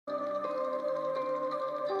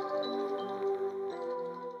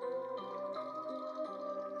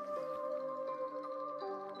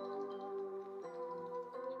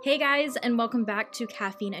Hey guys, and welcome back to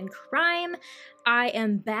Caffeine and Crime. I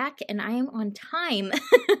am back and I am on time.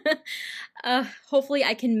 Hopefully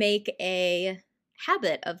I can make a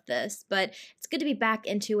habit of this, but it's good to be back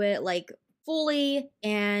into it like fully,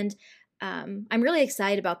 and I'm really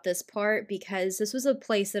excited about this part because this was a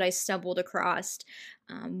place that I stumbled across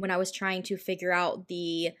when I was trying to figure out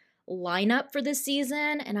the lineup for this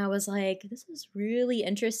season, and I was like, this is really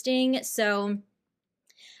interesting. So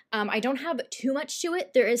I don't have too much to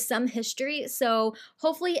it. There is some history, so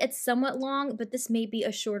hopefully it's somewhat long, but this may be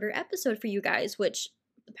a shorter episode for you guys, which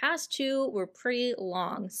the past two were pretty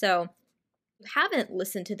long. So if you haven't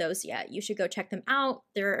listened to those yet, you should go check them out.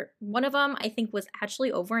 One of them I think was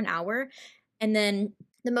actually over an hour, and then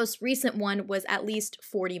the most recent one was at least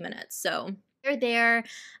 40 minutes. So they're there.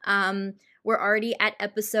 We're already at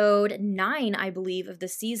episode 9, I believe, of the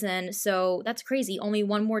season, so that's crazy. Only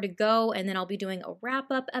one more to go, and then I'll be doing a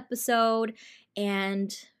wrap-up episode,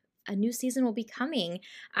 and a new season will be coming.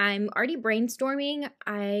 I'm already brainstorming.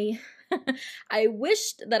 I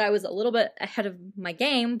wished that I was a little bit ahead of my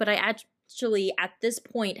game, but I actually, at this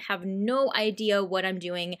point, have no idea what I'm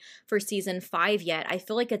doing for season 5 yet. I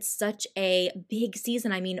feel like it's such a big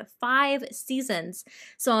season. I mean, 5 seasons.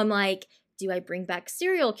 So I'm like, do I bring back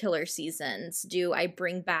serial killer seasons? Do I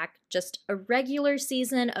bring back just a regular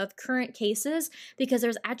season of current cases? Because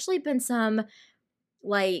there's actually been some,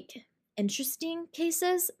 like, interesting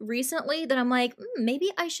cases recently that I'm like, maybe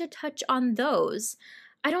I should touch on those.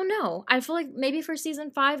 I don't know. I feel like maybe for season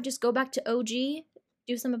 5, just go back to OG,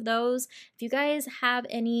 do some of those. If you guys have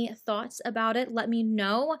any thoughts about it, let me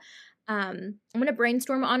know. I'm going to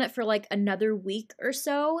brainstorm on it for like another week or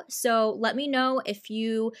so. So let me know if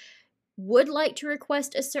you would like to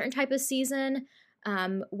request a certain type of season,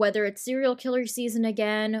 whether it's serial killer season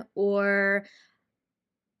again or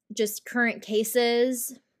just current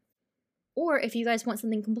cases, or if you guys want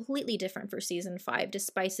something completely different for season 5 to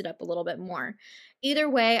spice it up a little bit more. Either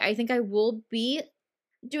way, I think I will be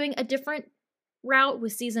doing a different route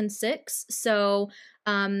with season 6. So,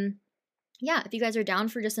 yeah, if you guys are down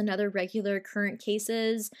for just another regular current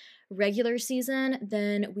cases regular season,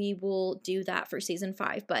 then we will do that for season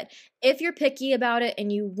 5. But if you're picky about it and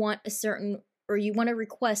you want you want to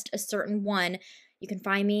request a certain one, you can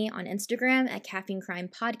find me on Instagram at Caffeine Crime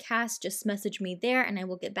Podcast. Just message me there and I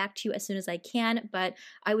will get back to you as soon as I can, but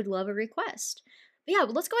I would love a request. But yeah,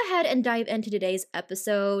 let's go ahead and dive into today's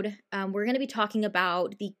episode. We're going to be talking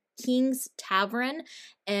about the King's Tavern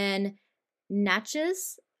in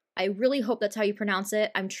Natchez. I really hope that's how you pronounce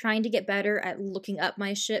it. I'm trying to get better at looking up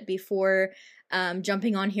my shit before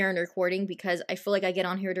jumping on here and recording, because I feel like I get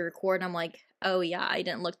on here to record and I'm like, oh yeah, I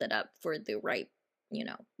didn't look that up for the right,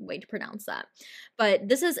 way to pronounce that. But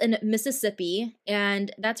this is in Mississippi,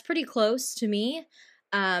 and that's pretty close to me.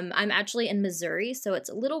 I'm actually in Missouri, so it's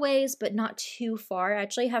a little ways, but not too far. I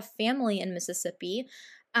actually have family in Mississippi.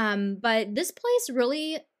 But this place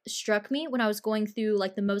really struck me when I was going through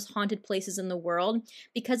like the most haunted places in the world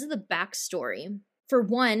because of the backstory. For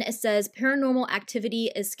one, it says paranormal activity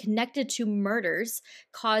is connected to murders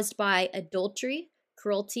caused by adultery,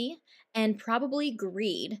 cruelty, and probably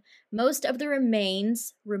greed. Most of the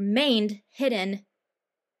remains remained hidden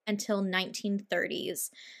until 1930s.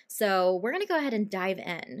 So we're going to go ahead and dive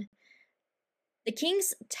in. The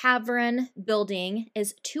King's Tavern building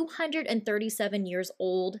is 237 years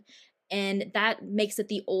old, and that makes it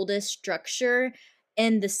the oldest structure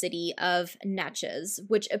in the city of Natchez,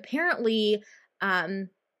 which apparently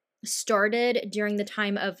started during the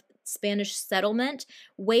time of Spanish settlement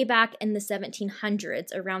way back in the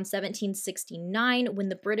 1700s, around 1769, when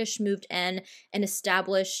the British moved in and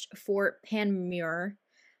established Fort Panmure.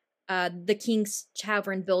 The King's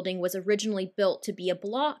Tavern building was originally built to be a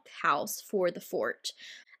blockhouse for the fort.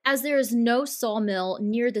 As there is no sawmill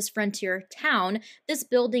near this frontier town, this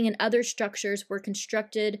building and other structures were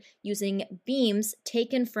constructed using beams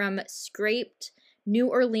taken from scraped New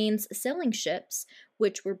Orleans sailing ships,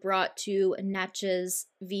 which were brought to Natchez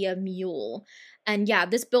via mule. And yeah,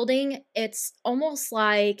 this building, it's almost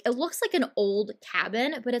like, it looks like an old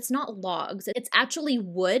cabin, but it's not logs. It's actually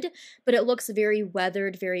wood, but it looks very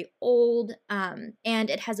weathered, very old, and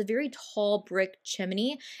it has a very tall brick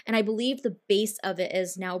chimney, and I believe the base of it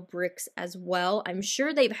is now bricks as well. I'm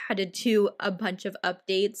sure they've had to do a bunch of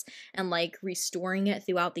updates and like restoring it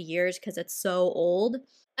throughout the years because it's so old.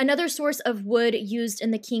 Another source of wood used in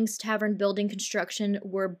the King's Tavern building construction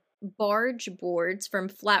were barge boards from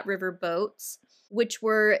Flat River boats, which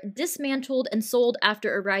were dismantled and sold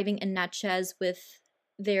after arriving in Natchez with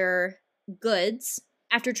their goods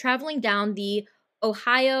after traveling down the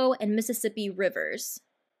Ohio and Mississippi rivers.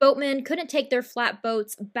 Boatmen couldn't take their flat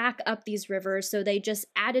boats back up these rivers, so they just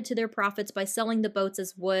added to their profits by selling the boats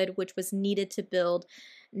as wood, which was needed to build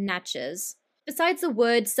natches. Besides the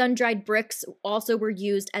wood, sun-dried bricks also were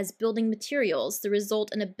used as building materials. The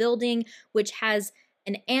result in a building which has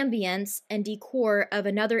an ambience and decor of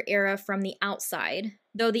another era from the outside.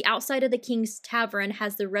 Though the outside of the King's Tavern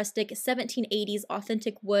has the rustic 1780s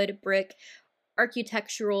authentic wood brick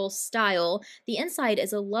architectural style, the inside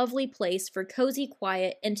is a lovely place for cozy,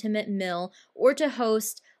 quiet, intimate meal or to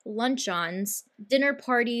host luncheons, dinner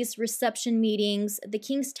parties, reception meetings. The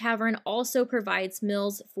King's Tavern also provides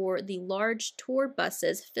meals for the large tour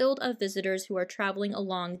buses filled of visitors who are traveling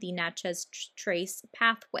along the Natchez Trace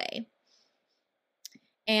pathway.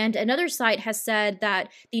 And another site has said that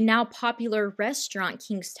the now popular restaurant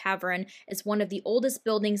King's Tavern is one of the oldest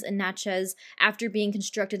buildings in Natchez. After being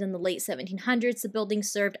constructed in the late 1700s, the building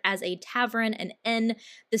served as a tavern and inn,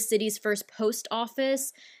 the city's first post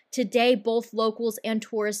office. Today, both locals and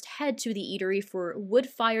tourists head to the eatery for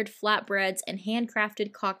wood-fired flatbreads and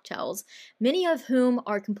handcrafted cocktails, many of whom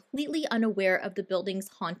are completely unaware of the building's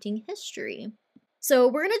haunting history. So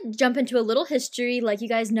we're going to jump into a little history. Like you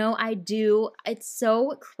guys know, I do. It's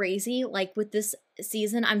so crazy. Like with this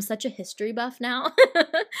season, I'm such a history buff now.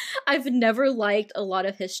 I've never liked a lot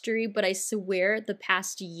of history, but I swear the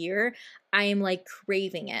past year, I am like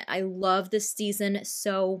craving it. I love this season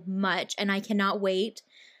so much, and I cannot wait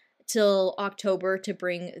till October to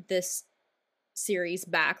bring this series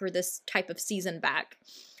back, or this type of season back.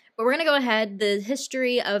 But we're going to go ahead. The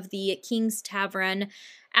history of the King's Tavern.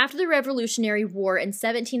 After the Revolutionary War in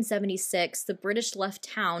 1776, the British left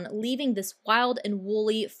town, leaving this wild and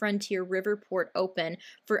woolly frontier river port open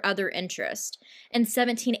for other interest. In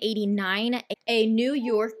 1789, a New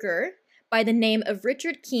Yorker by the name of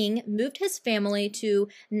Richard King moved his family to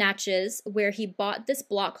Natchez, where he bought this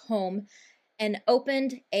block home and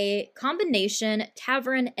opened a combination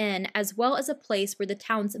tavern inn, as well as a place where the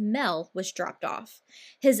town's mail was dropped off.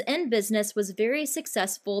 His inn business was very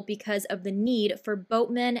successful because of the need for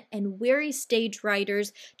boatmen and weary stage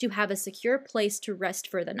riders to have a secure place to rest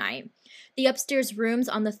for the night. The upstairs rooms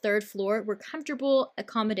on the third floor were comfortable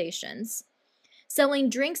accommodations. Selling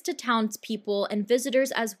drinks to townspeople and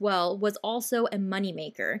visitors as well was also a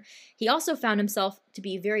moneymaker. He also found himself to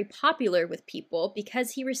be very popular with people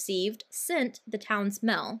because he sent the town's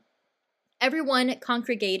mail. Everyone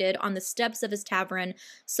congregated on the steps of his tavern,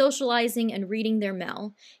 socializing and reading their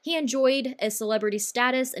mail. He enjoyed a celebrity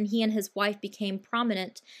status, and he and his wife became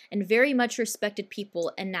prominent and very much respected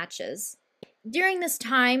people in Natchez. During this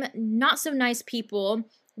time, not so nice people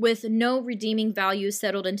with no redeeming value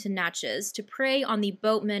settled into Natchez to prey on the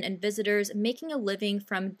boatmen and visitors, making a living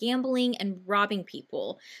from gambling and robbing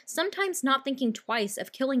people, sometimes not thinking twice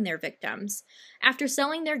of killing their victims. After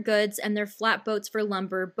selling their goods and their flatboats for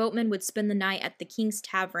lumber, boatmen would spend the night at the King's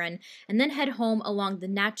Tavern and then head home along the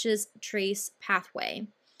Natchez Trace pathway.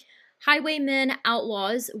 Highwaymen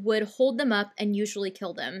outlaws would hold them up and usually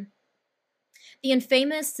kill them. The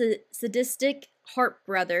infamous sadistic Hart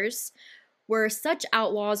brothers were such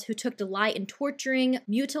outlaws who took delight in torturing,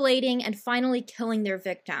 mutilating, and finally killing their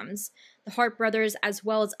victims. The Hart brothers, as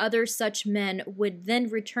well as other such men, would then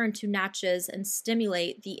return to Natchez and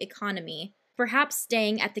stimulate the economy, perhaps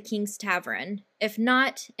staying at the King's Tavern, if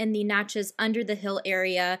not in the Natchez Under the Hill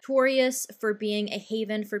area, notorious for being a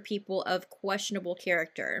haven for people of questionable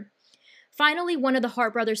character. Finally, one of the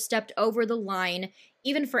Hart brothers stepped over the line,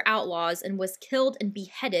 even for outlaws, and was killed and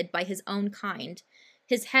beheaded by his own kind.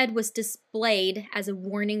 His head was displayed as a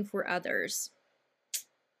warning for others.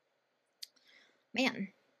 Man.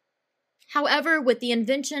 However, with the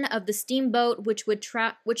invention of the steamboat, which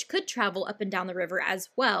could travel up and down the river as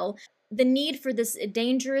well, the need for this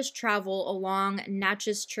dangerous travel along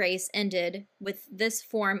Natchez Trace ended with this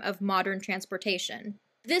form of modern transportation.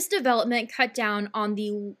 This development cut down on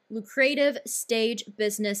the lucrative stage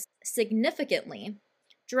business significantly,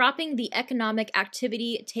 dropping the economic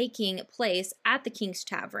activity taking place at the King's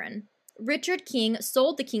Tavern. Richard King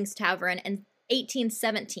sold the King's Tavern in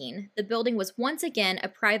 1817. The building was once again a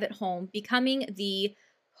private home, becoming the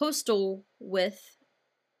hostel waif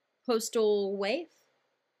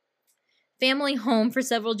family home for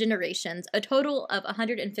several generations, a total of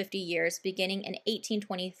 150 years, beginning in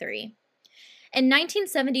 1823. In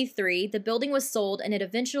 1973, the building was sold and it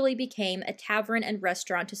eventually became a tavern and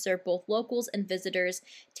restaurant to serve both locals and visitors,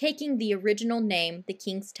 taking the original name, the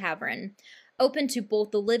King's Tavern, open to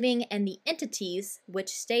both the living and the entities which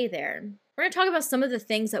stay there. We're going to talk about some of the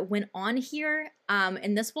things that went on here,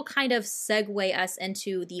 and this will kind of segue us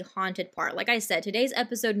into the haunted part. Like I said, today's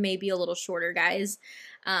episode may be a little shorter, guys,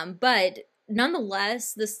 but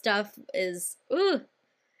nonetheless, this stuff is,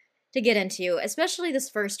 to get into, especially this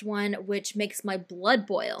first one, which makes my blood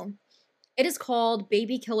boil. It is called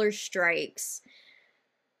Baby Killer Strikes.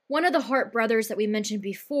 One of the Hart brothers that we mentioned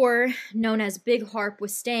before, known as Big Harp,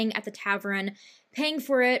 was staying at the tavern, paying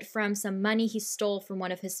for it from some money he stole from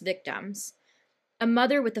one of his victims. A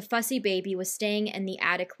mother with a fussy baby was staying in the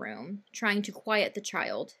attic room, trying to quiet the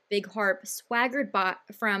child. Big Harp swaggered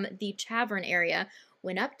from the tavern area,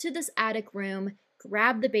 went up to this attic room,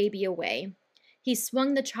 grabbed the baby away. He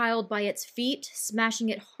swung the child by its feet, smashing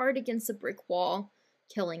it hard against the brick wall,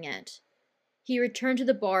 killing it. He returned to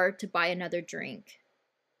the bar to buy another drink.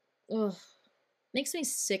 Ugh, makes me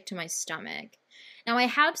sick to my stomach. Now, I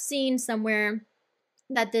have seen somewhere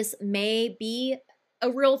that this may be a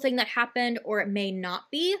real thing that happened, or it may not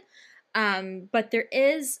be, but there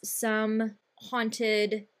is some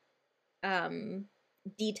haunted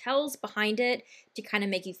details behind it to kind of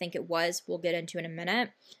make you think it was. We'll get into in a minute.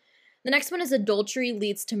 The next one is adultery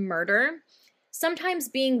leads to murder. Sometimes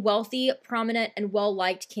being wealthy, prominent, and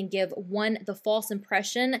well-liked can give one the false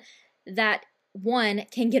impression that one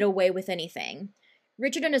can get away with anything.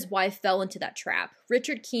 Richard and his wife fell into that trap.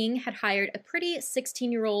 Richard King had hired a pretty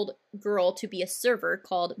 16-year-old girl to be a server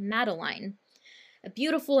called Madeline, a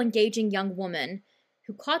beautiful, engaging young woman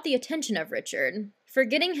who caught the attention of Richard.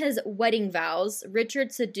 Forgetting his wedding vows,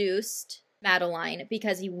 Richard seduced Madeline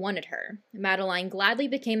because he wanted her. Madeline gladly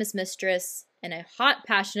became his mistress in a hot,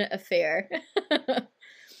 passionate affair.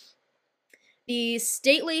 The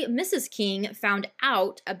stately Mrs. King found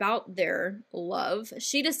out about their love.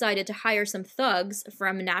 She decided to hire some thugs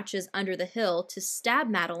from Natchez under the hill to stab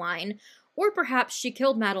Madeline, or perhaps she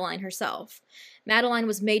killed Madeline herself. Madeline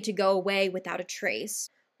was made to go away without a trace.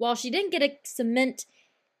 While she didn't get a cement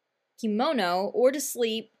kimono or to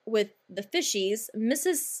sleep with the fishies,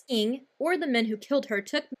 Mrs. King, or the men who killed her,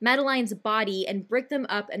 took Madeline's body and bricked them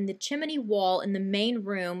up in the chimney wall in the main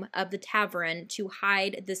room of the tavern to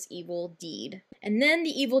hide this evil deed. And then the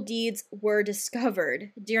evil deeds were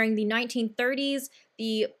discovered. During the 1930s,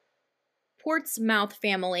 the Portsmouth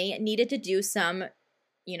family needed to do some,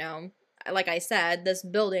 like I said, this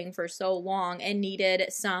building for so long and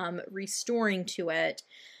needed some restoring to it.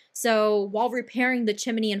 So while repairing the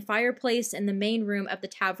chimney and fireplace in the main room of the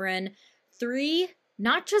tavern,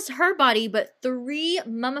 not just her body, but 3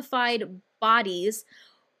 mummified bodies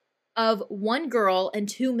of one girl and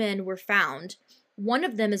 2 men were found. One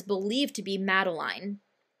of them is believed to be Madeline.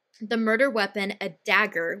 The murder weapon, a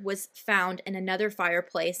dagger, was found in another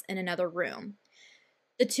fireplace in another room.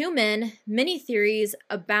 The 2 men, many theories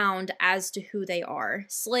abound as to who they are.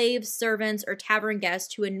 Slaves, servants, or tavern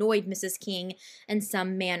guests who annoyed Mrs. King in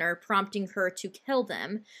some manner, prompting her to kill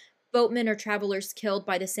them. Boatmen or travelers killed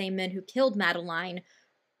by the same men who killed Madeline,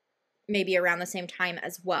 maybe around the same time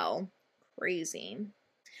as well. Crazy.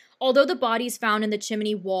 Although the bodies found in the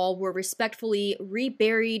chimney wall were respectfully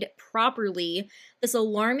reburied properly, this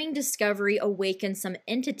alarming discovery awakened some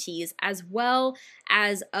entities as well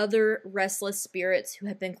as other restless spirits who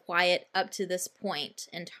had been quiet up to this point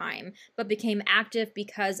in time, but became active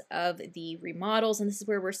because of the remodels. And this is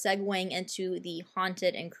where we're segueing into the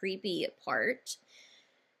haunted and creepy part.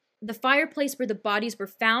 The fireplace where the bodies were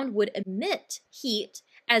found would emit heat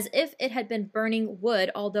as if it had been burning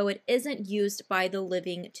wood, although it isn't used by the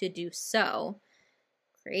living to do so.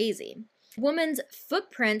 Crazy. Women's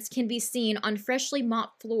footprints can be seen on freshly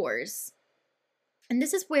mopped floors. And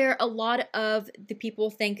this is where a lot of the people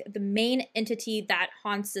think the main entity that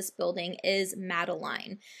haunts this building is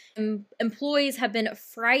Madeline. Employees have been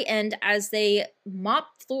frightened as they mop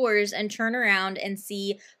floors and turn around and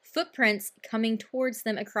see footprints coming towards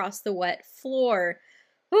them across the wet floor.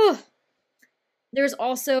 Whew. There's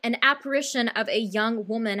also an apparition of a young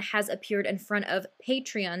woman has appeared in front of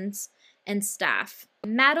patrons and staff.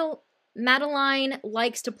 Madeline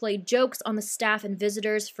likes to play jokes on the staff and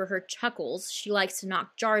visitors for her chuckles. She likes to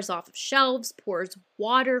knock jars off of shelves, pours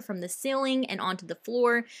water from the ceiling and onto the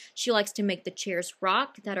floor. She likes to make the chairs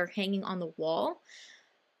rock that are hanging on the wall.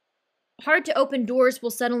 Hard to open doors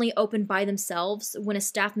will suddenly open by themselves. When a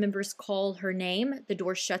staff member calls her name, the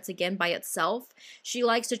door shuts again by itself. She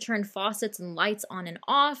likes to turn faucets and lights on and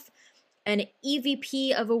off. An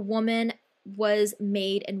EVP of a woman was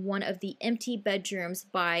made in one of the empty bedrooms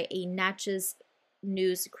by a Natchez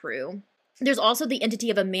news crew. There's also the entity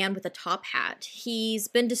of a man with a top hat. He's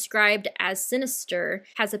been described as sinister,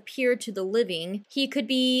 has appeared to the living. He could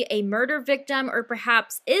be a murder victim or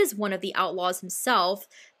perhaps is one of the outlaws himself.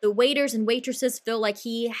 The waiters and waitresses feel like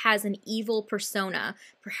he has an evil persona.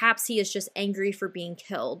 Perhaps he is just angry for being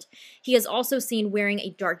killed. He is also seen wearing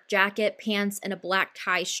a dark jacket, pants, and a black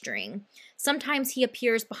tie string. Sometimes he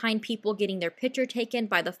appears behind people getting their picture taken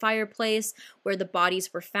by the fireplace where the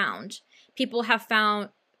bodies were found. People have felt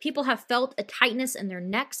a tightness in their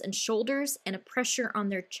necks and shoulders and a pressure on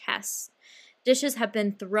their chests. Dishes have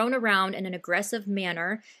been thrown around in an aggressive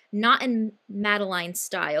manner, not in Madeline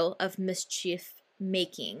style of mischief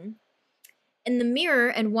making. In the mirror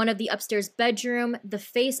in one of the upstairs bedroom, the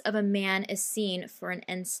face of a man is seen for an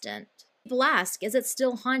instant. People ask, is it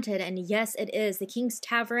still haunted? And yes, it is. The King's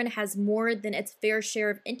Tavern has more than its fair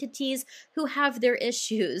share of entities who have their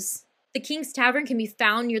issues. The King's Tavern can be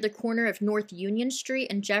found near the corner of North Union Street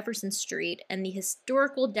and Jefferson Street in the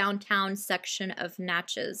historical downtown section of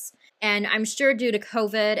Natchez. And I'm sure due to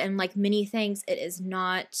COVID and like many things, it is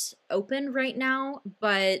not open right now.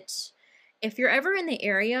 But if you're ever in the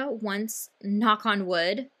area once, knock on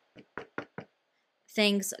wood,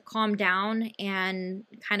 things calm down and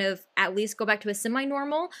kind of at least go back to a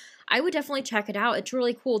semi-normal, I would definitely check it out. It's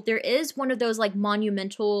really cool. There is one of those like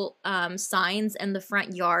monumental signs in the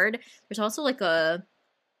front yard. There's also like a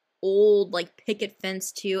old like picket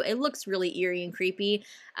fence too. It looks really eerie and creepy.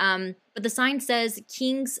 But the sign says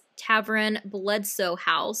King's Tavern Bledsoe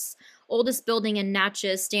House, oldest building in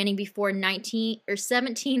Natchez, standing before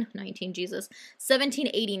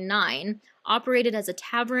 1789, operated as a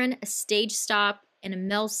tavern, a stage stop, and a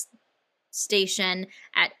mail station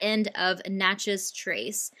at end of Natchez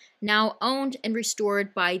Trace, now owned and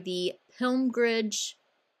restored by the Pilgrimage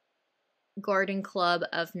Garden Club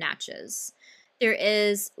of Natchez. There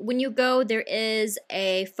is, when you go, there is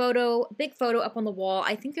a photo, big photo up on the wall.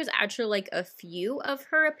 I think there's actually like a few of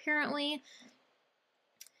her apparently,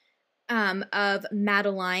 of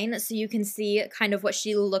Madeline, so you can see kind of what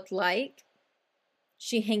she looked like.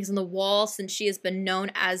 She hangs on the wall since she has been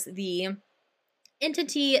known as the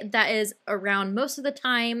entity that is around most of the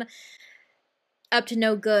time, up to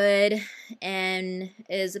no good, and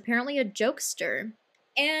is apparently a jokester.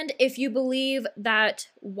 And if you believe that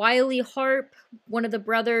Wiley Harp, one of the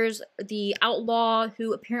brothers, the outlaw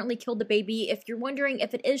who apparently killed the baby, if you're wondering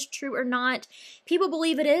if it is true or not, people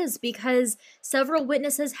believe it is because several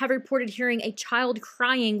witnesses have reported hearing a child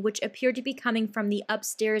crying which appeared to be coming from the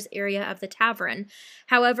upstairs area of the tavern.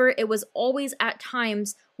 However, it was always at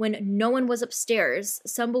times when no one was upstairs.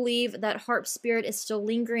 Some believe that Harp's spirit is still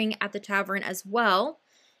lingering at the tavern as well,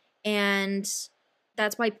 and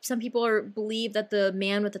that's why some people believe that the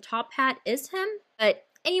man with the top hat is him. But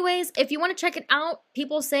anyways, if you want to check it out,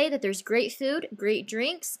 people say that there's great food, great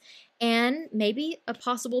drinks, and maybe a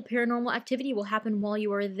possible paranormal activity will happen while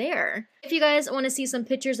you are there. If you guys want to see some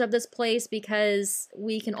pictures of this place, because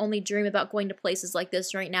we can only dream about going to places like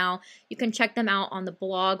this right now, you can check them out on the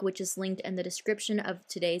blog, which is linked in the description of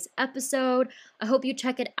today's episode. I hope you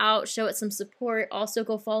check it out, show it some support. Also,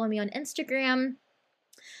 go follow me on Instagram.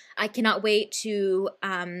 I cannot wait to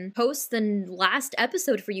post the last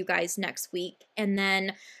episode for you guys next week and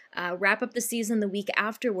then wrap up the season the week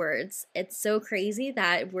afterwards. It's so crazy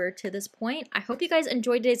that we're to this point. I hope you guys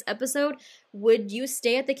enjoyed today's episode. Would you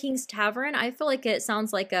stay at the King's Tavern? I feel like it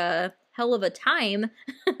sounds like a hell of a time.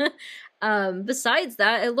 Besides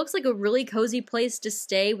that, it looks like a really cozy place to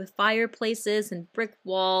stay with fireplaces and brick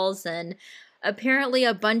walls and apparently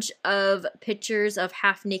a bunch of pictures of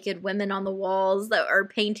half-naked women on the walls that are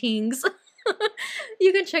paintings.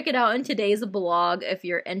 You can check it out in today's blog if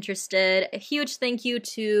you're interested. A huge thank you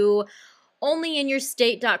to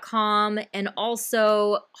onlyinyourstate.com and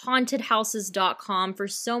also hauntedhouses.com for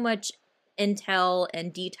so much intel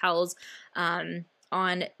and details on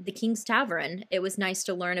the King's Tavern. It was nice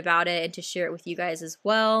to learn about it and to share it with you guys as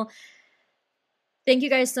well. Thank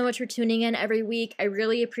you guys so much for tuning in every week. I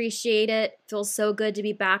really appreciate it. Feels so good to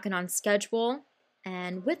be back and on schedule.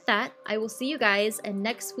 And with that, I will see you guys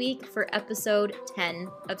next week for episode 10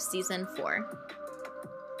 of season 4.